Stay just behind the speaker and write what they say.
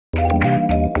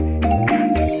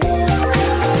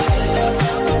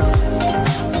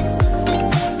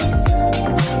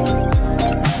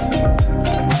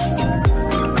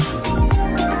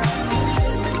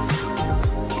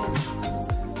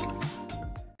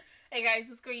Hey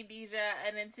guys, it's Queendija,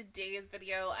 and in today's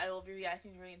video, I will be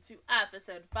reacting to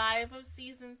episode 5 of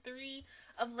season 3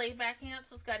 of Laid Back Camp.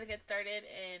 So let's go to get started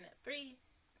in 3,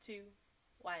 2,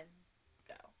 1,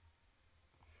 go.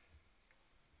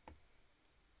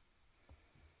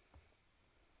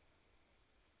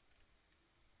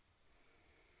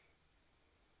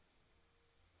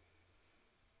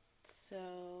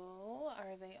 So,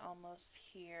 are they almost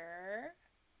here?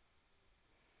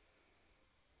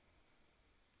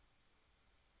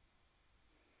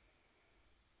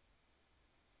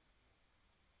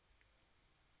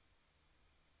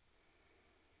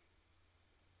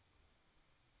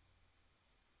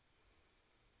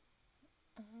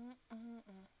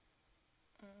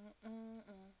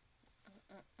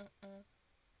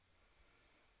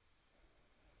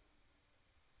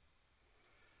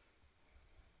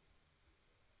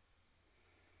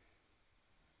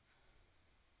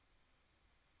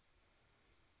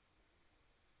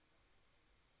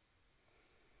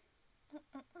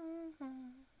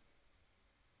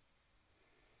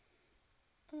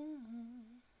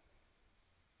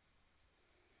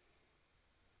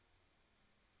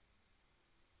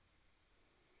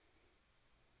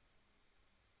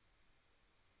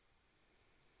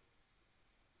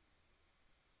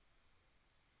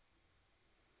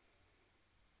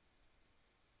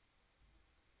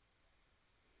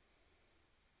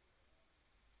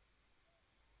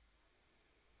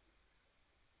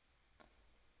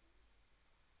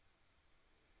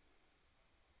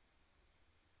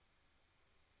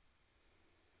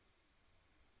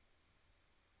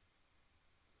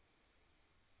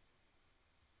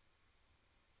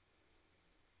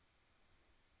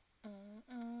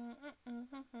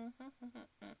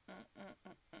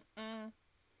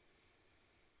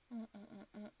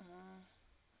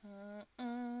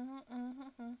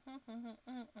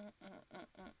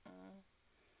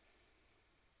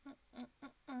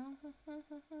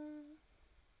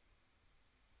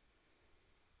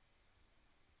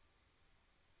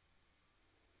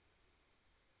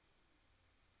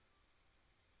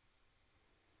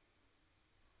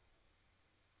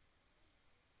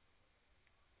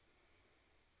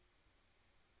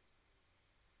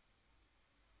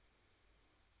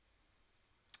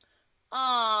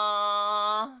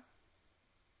 Aww.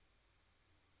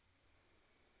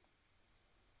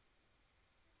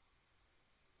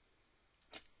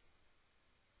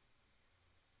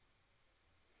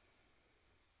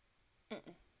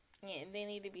 Yeah, they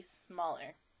need to be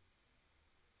smaller.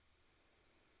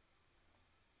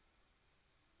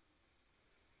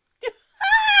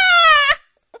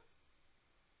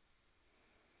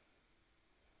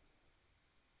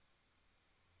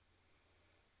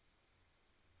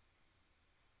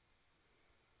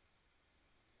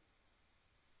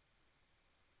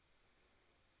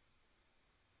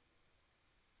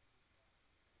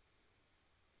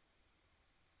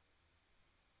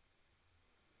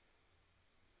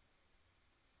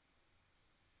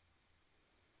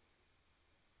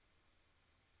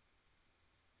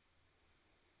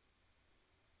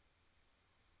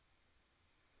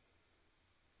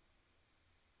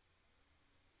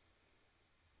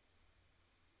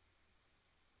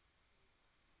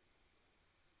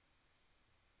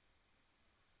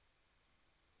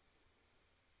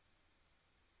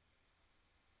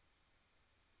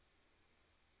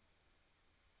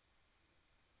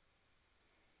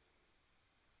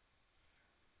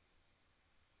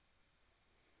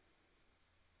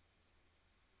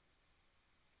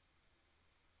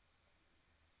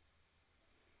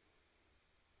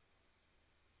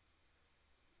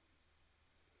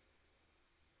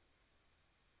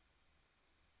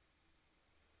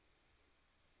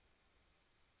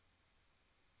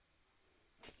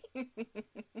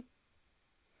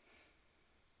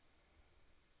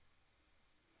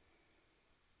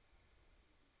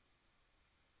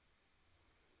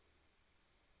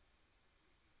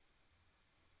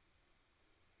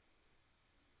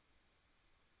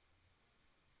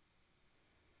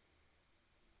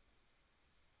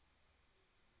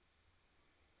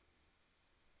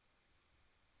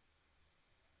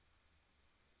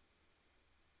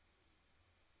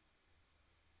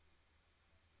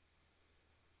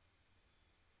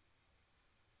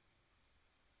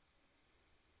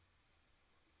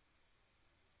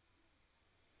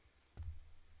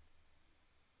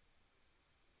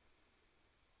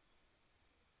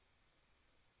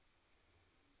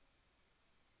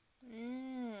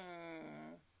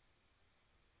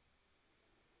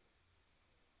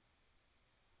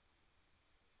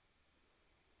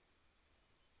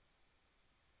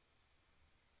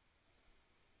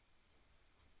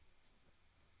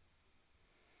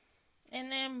 And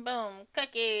then boom,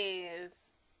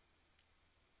 cookies.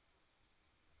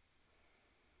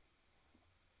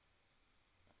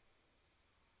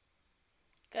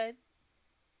 Good.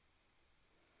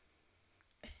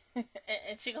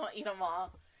 And she gonna eat them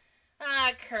all.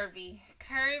 Ah, Kirby.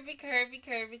 Kirby, Kirby,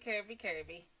 Kirby, Kirby,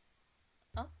 Kirby.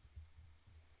 Oh.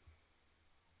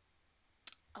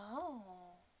 Oh.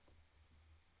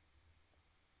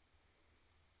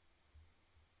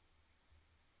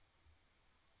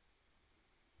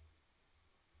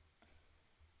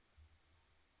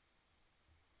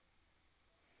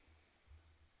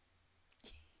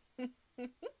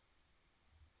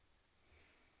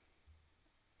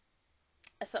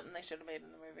 That's something they should have made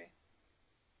in the movie.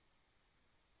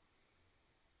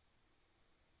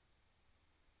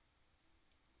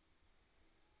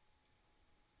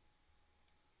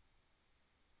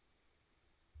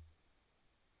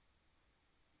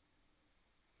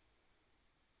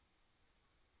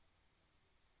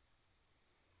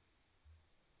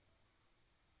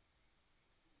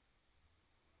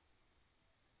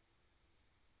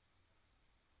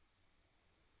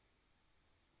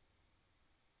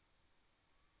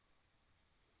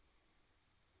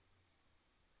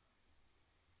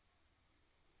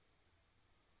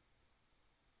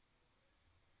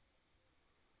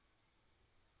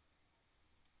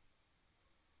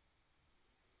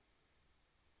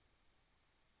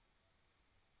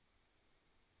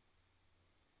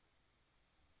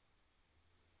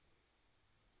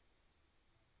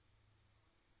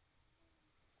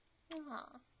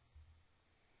 Aww.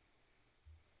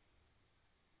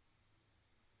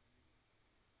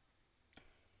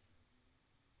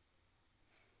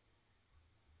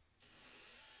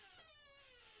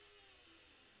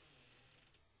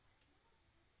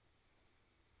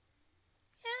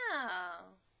 Yeah.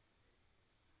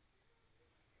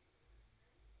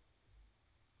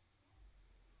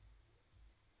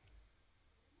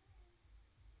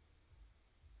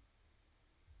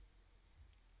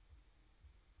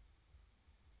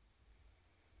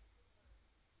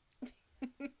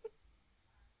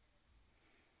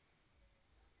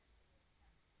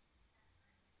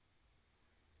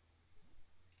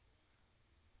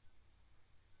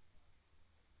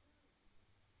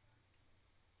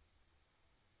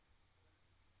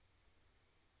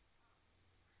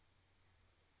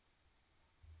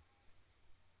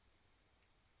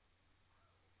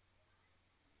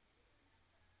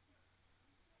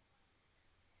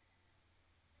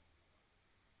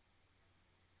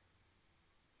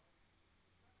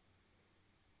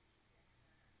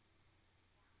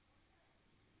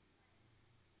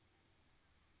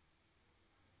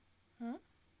 Hmm?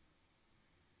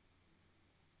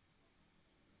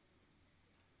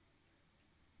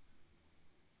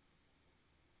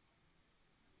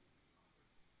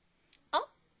 Oh.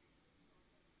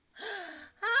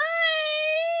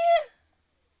 Hi.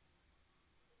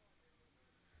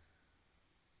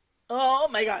 Oh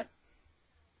my god.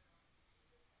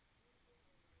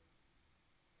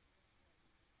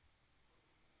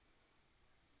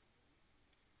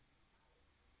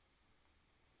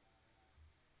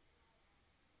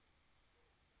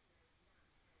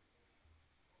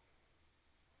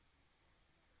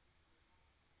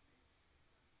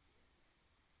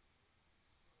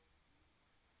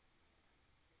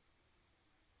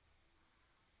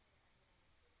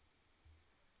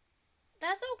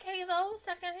 That's okay though.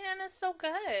 Secondhand is so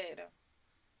good.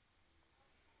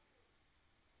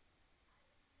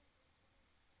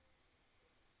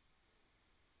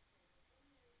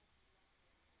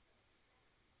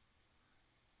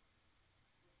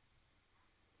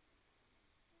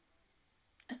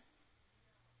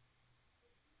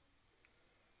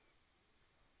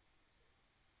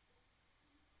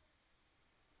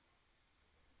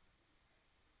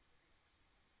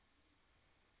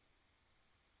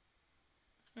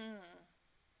 Hmm.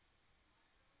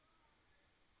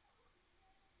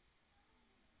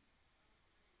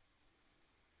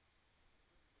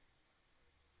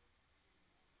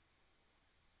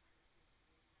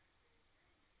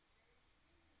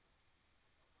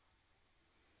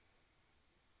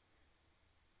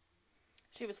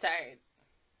 She was tired.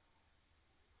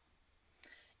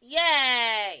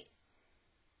 Yay!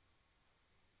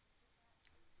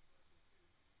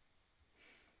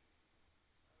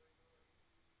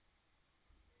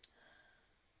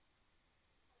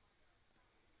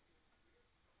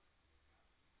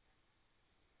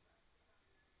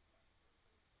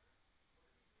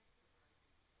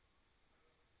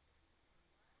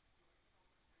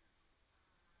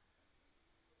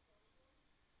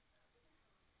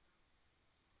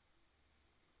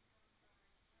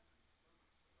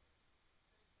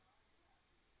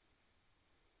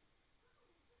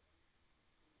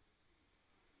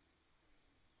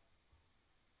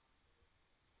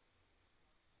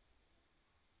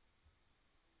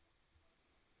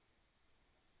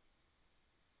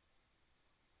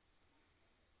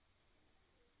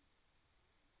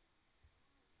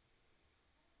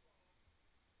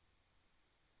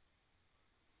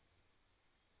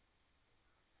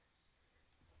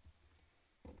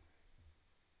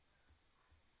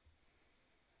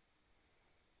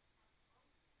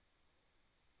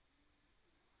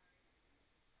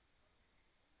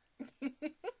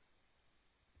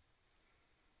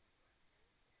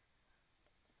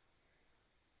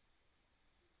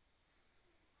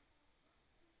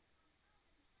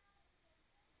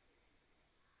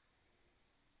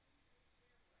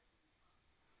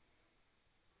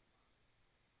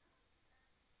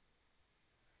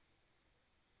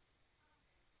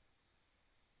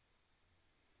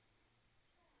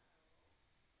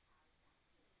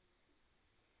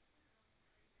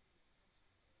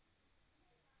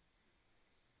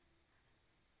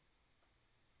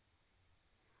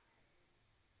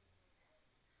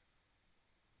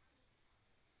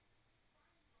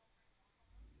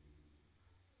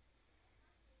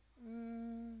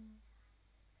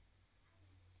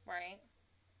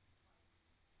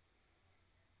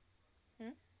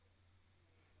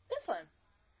 this one?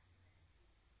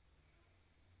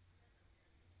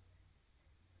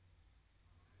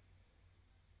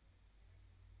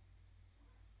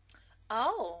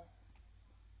 Oh.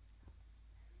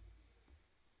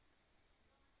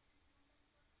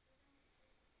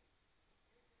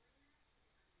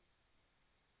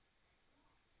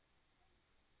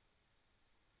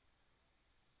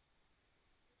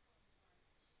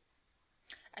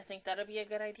 I think that'll be a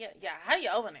good idea. Yeah, how do you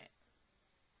open it?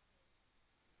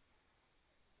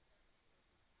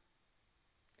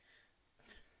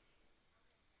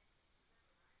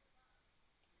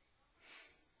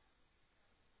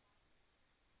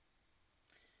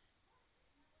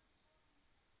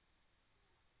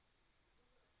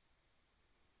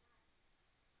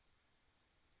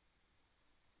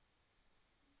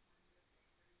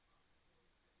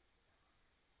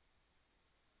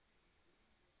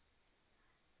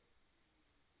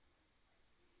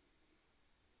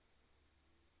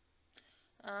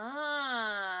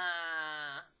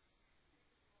 Ah.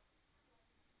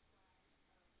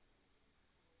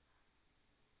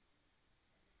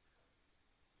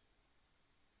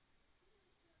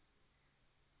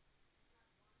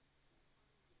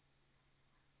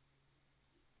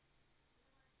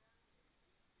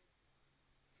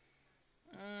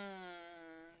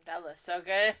 That looks so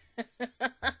good.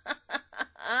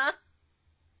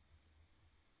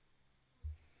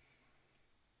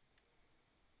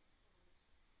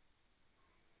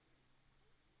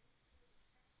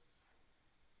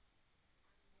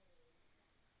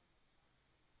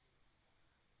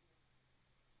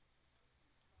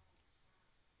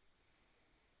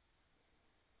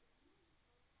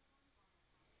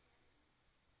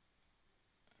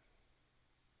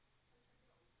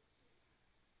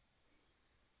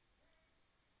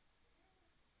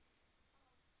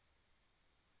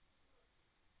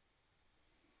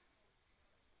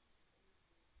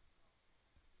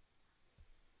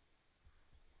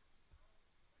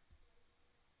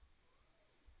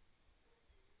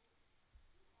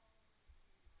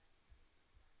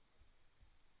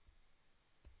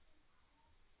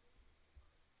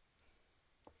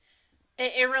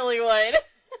 It really would.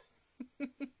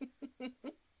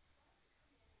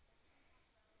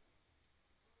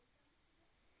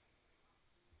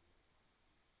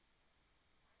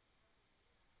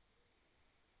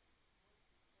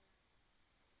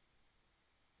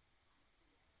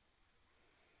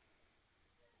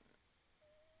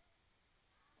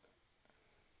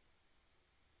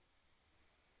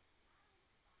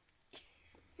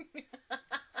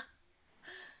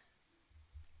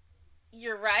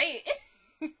 You're right.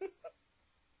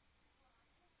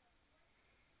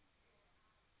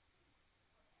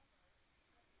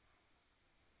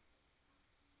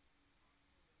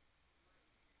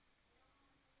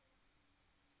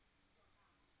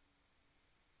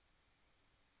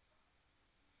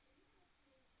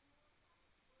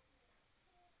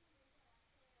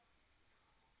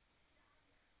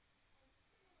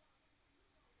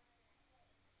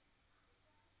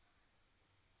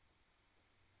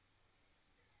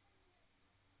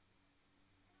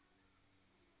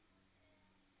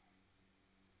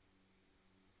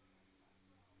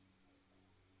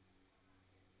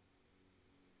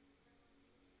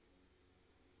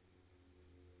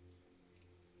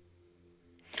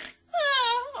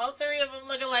 All three of them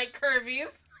looking like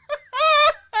Kirby's.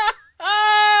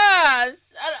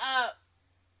 Shut up.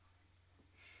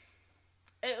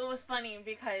 It was funny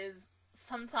because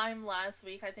sometime last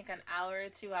week, I think an hour or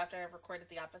two after I recorded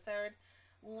the episode,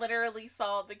 literally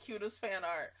saw the cutest fan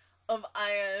art of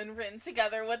Aya and Rin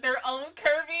together with their own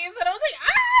Kirby's, and I was like,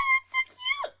 ah, that's so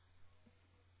cute.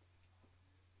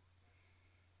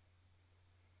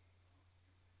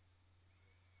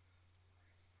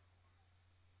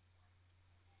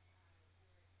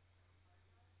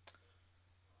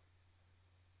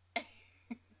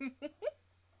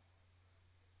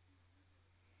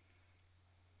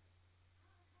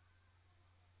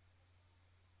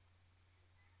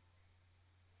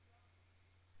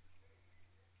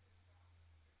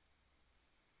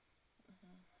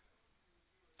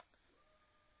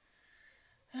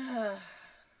 Aww.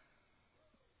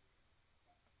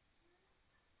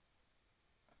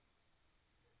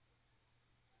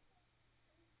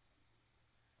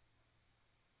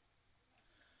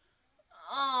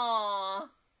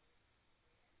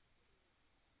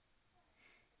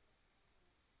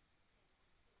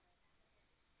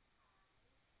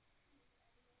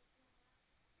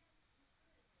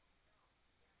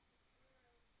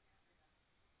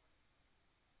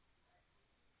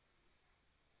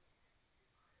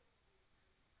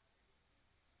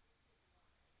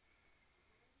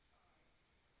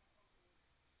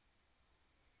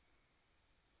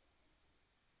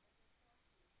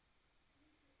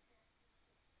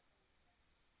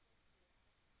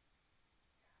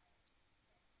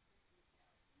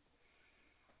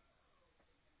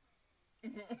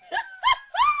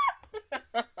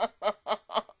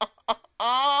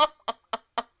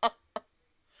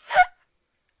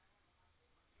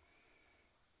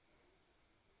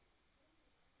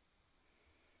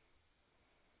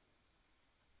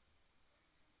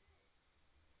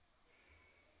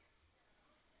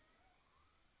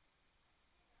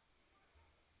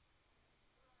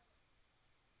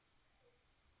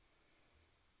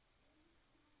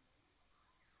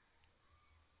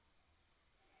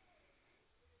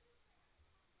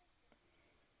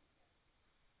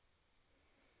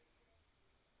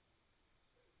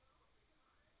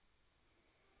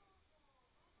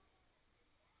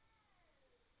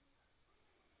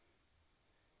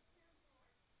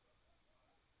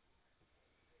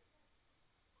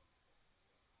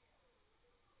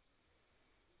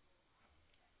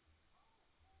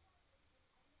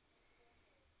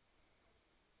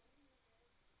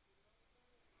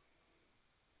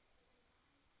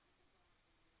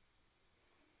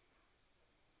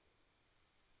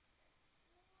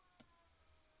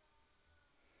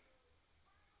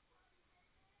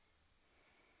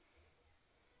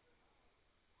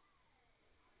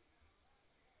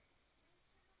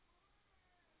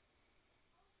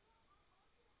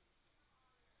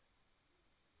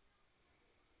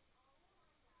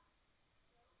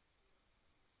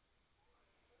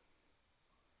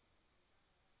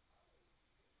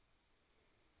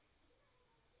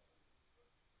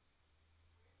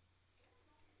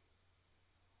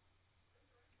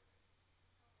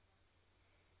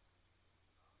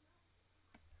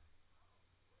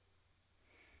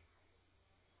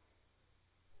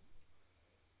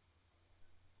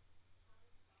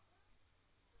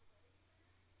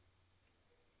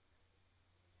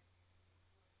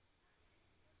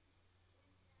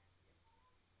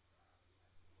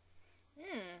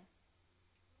 Hmm.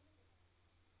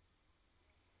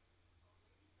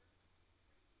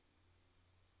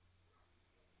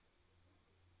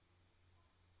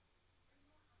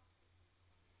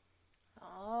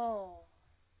 Oh.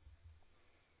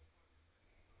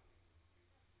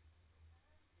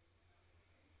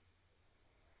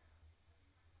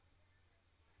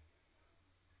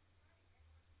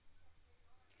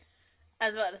 I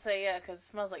was about to say, yeah, because it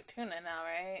smells like tuna now,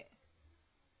 right?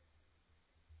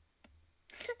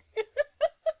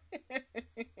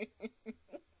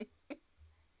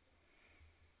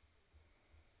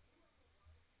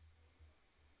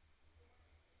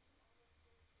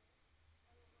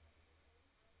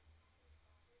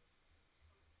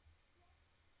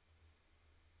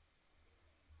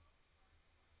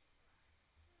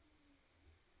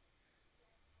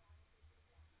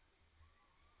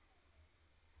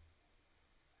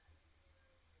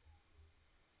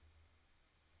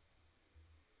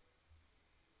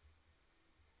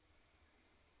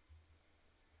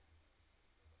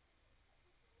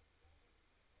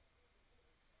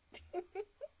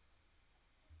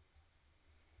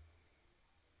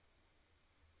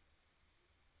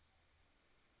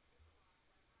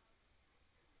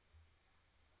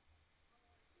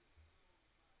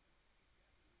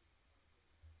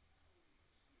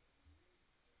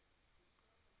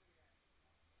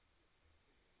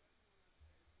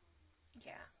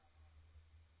 Yeah.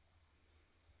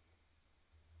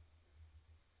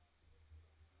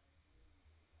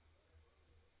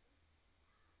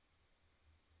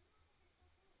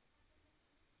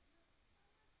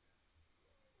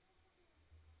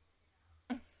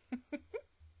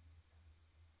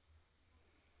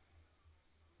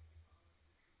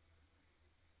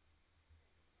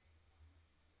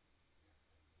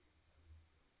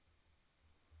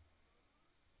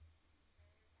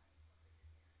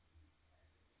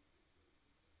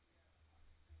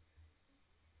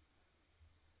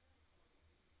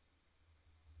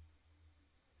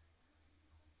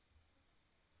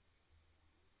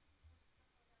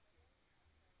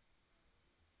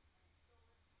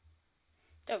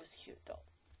 That was cute, though.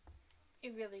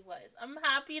 It really was. I'm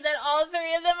happy that all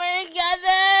three of them are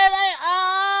together. Like,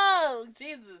 oh,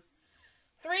 Jesus.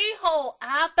 3 whole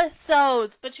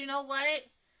episodes. But you know what?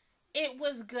 It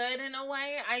was good in a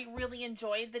way. I really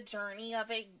enjoyed the journey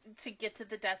of it to get to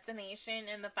the destination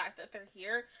and the fact that they're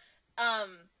here.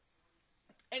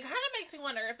 It kind of makes me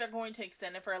wonder if they're going to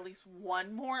extend it for at least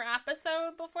one more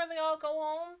episode before they all go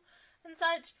home and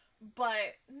such.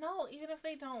 But no, even if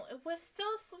they don't, it was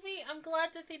still sweet. I'm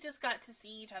glad that they just got to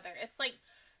see each other. It's like,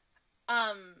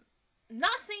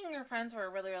 not seeing your friends for a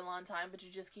really long time, but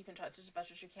you just keep in touch as best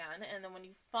as you can. And then when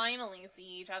you finally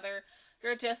see each other,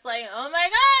 you're just like, oh my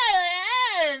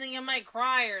god! And then you might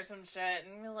cry or some shit.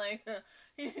 And you're like,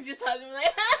 you just have to be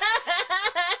like,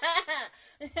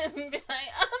 and be like,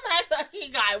 oh my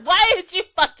fucking god, why did you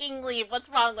fucking leave? What's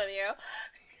wrong with you?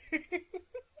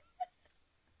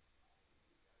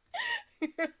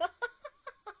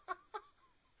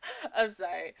 I'm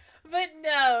sorry. But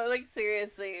no, like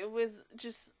seriously, it was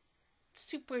just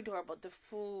super adorable. The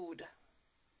food.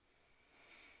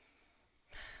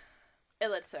 It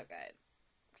looked so good.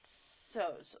 So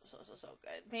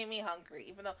good. Made me hungry.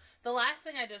 Even though the last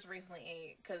thing I just recently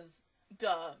ate, because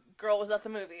duh, girl was at the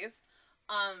movies.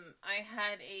 I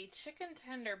had a chicken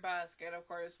tender basket, of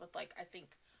course, with like I think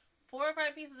 4 or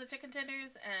 5 pieces of chicken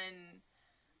tenders and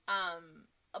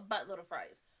a buttload of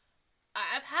fries.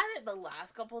 I've had it the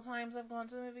last couple of times I've gone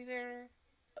to the movie theater.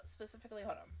 Specifically,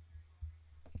 hold on.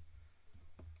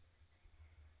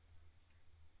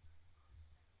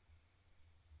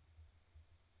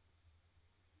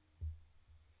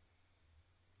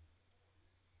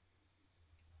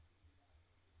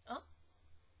 Oh,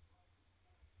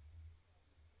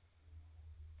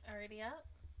 already up?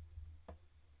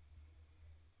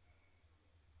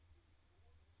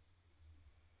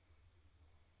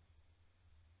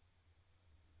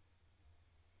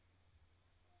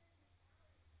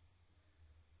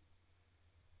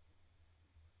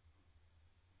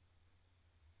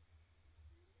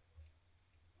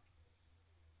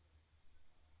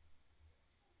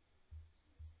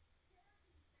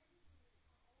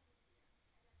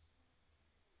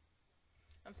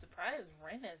 I'm surprised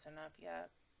Ren isn't up yet.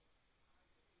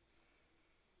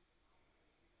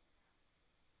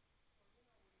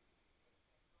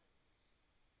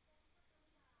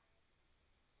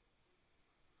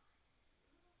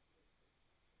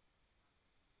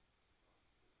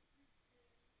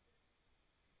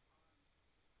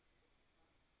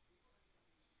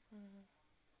 Mm,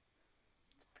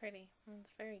 it's pretty.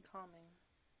 It's very calming.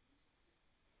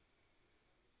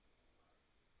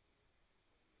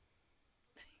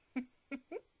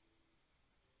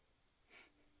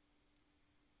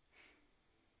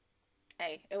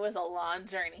 Hey, it was a long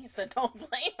journey, so don't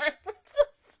blame her for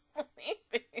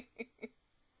sleeping.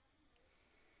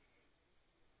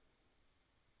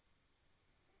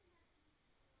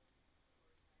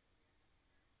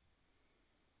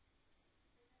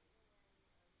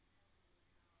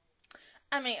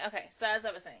 I mean, okay, so as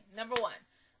I was saying, number one,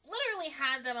 literally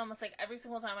had them almost like every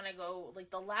single time when I go, like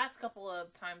the last couple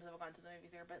of times I've gone to the movie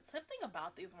theater, but something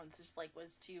about these ones just like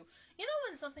was too, you know,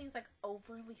 when something's like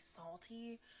overly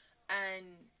salty and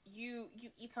you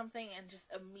eat something and just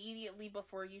immediately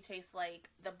before you taste like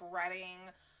the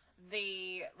breading,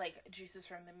 the like juices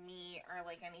from the meat or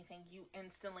like anything, you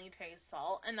instantly taste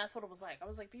salt, and that's what it was like. I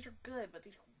was like, these are good, but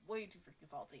these are way too freaking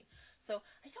salty. So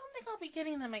I don't think I'll be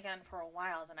getting them again for a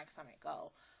while the next time I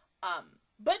go. Um,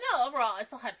 but no, overall, I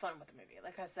still had fun with the movie.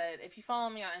 Like I said, if you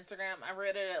follow me on Instagram, I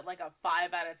rated it like a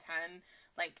 5 out of 10.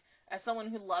 Like as someone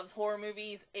who loves horror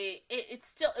movies, it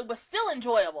was still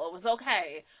enjoyable. It was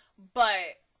okay,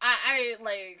 but I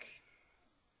like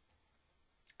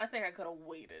I think I could have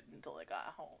waited until I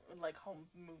got home, like home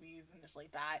movies and just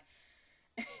like that,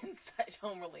 and such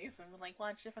home release, and like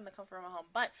watch it from the comfort of my home.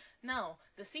 But no,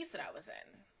 the seats that I was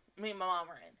in, me and my mom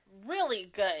were in, really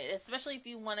good. Especially if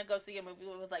you want to go see a movie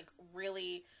with like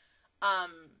really,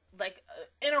 like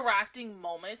interacting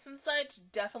moments and such.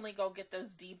 Definitely go get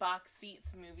those D box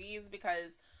seats movies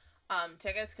because,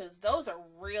 tickets because those are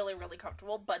really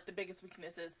comfortable. But the biggest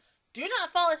weakness is do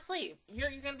not fall asleep. You're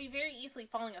going to be very easily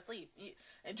falling asleep.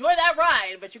 Enjoy that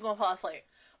ride, but you're going to fall asleep.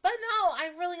 But no,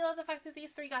 I really love the fact that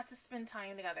these three got to spend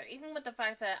time together. Even with the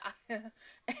fact that I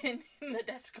and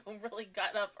Nadeshko really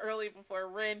got up early before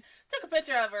Rin took a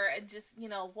picture of her and just, you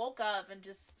know, woke up and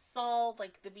just saw,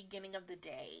 like, the beginning of the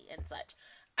day and such.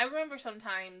 I remember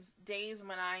sometimes days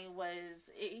when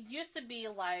it used to be,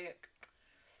 like,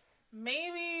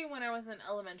 maybe when I was in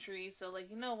elementary, so, like,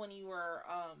 you know, when you were,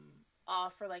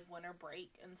 off for like winter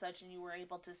break and such and you were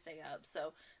able to stay up.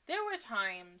 So there were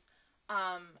times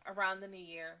around the new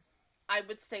year I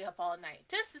would stay up all night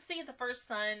just to see the first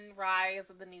sunrise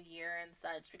of the new year and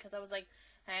such because I was like,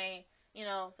 hey, you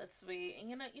know, that's sweet. And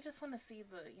you know, you just want to see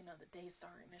the, you know, the day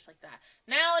start and it's like that.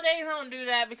 Nowadays I don't do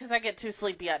that because I get too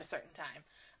sleepy at a certain time.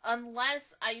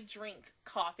 Unless I drink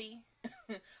coffee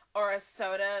or a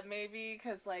soda maybe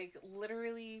because like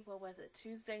literally, what was it,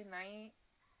 Tuesday night?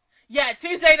 Yeah,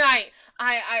 Tuesday night.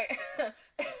 I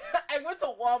I went to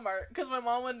Walmart because my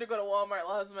mom wanted to go to Walmart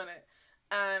last minute,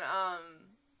 and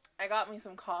I got me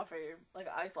some coffee, like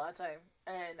an iced latte,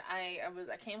 and I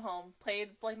came home, played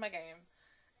my game,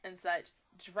 and such,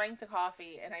 drank the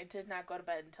coffee, and I did not go to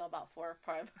bed until about 4 or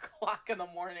 5 o'clock in the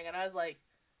morning, and I was like,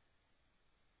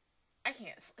 I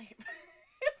can't sleep.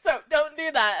 So So don't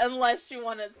do that unless you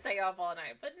want to stay up all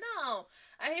night. But no,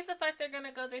 I hate the fact they're going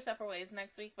to go their separate ways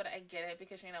next week, but I get it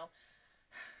because, you know,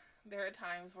 there are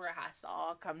times where it has to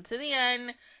all come to the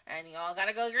end, and you all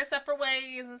gotta go your separate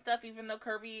ways and stuff, even though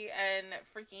Kirby and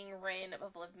freaking Rin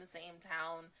have lived in the same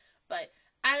town. But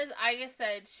as Aya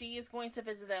said, she is going to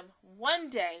visit them one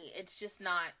day. It's just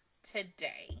not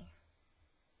today.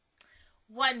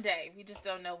 One day. We just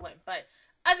don't know when. But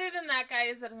other than that,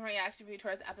 guys, that is my reaction video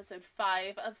towards episode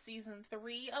 5 of season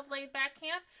 3 of Laid Back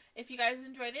Camp. If you guys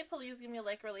enjoyed it, please give me a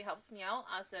like. It really helps me out.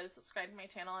 Also, subscribe to my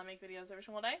channel. I make videos every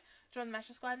single day. Join the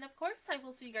Master Squad. And, of course, I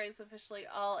will see you guys officially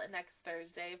all next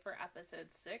Thursday for episode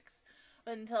 6.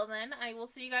 But until then, I will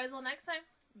see you guys all next time.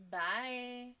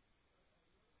 Bye.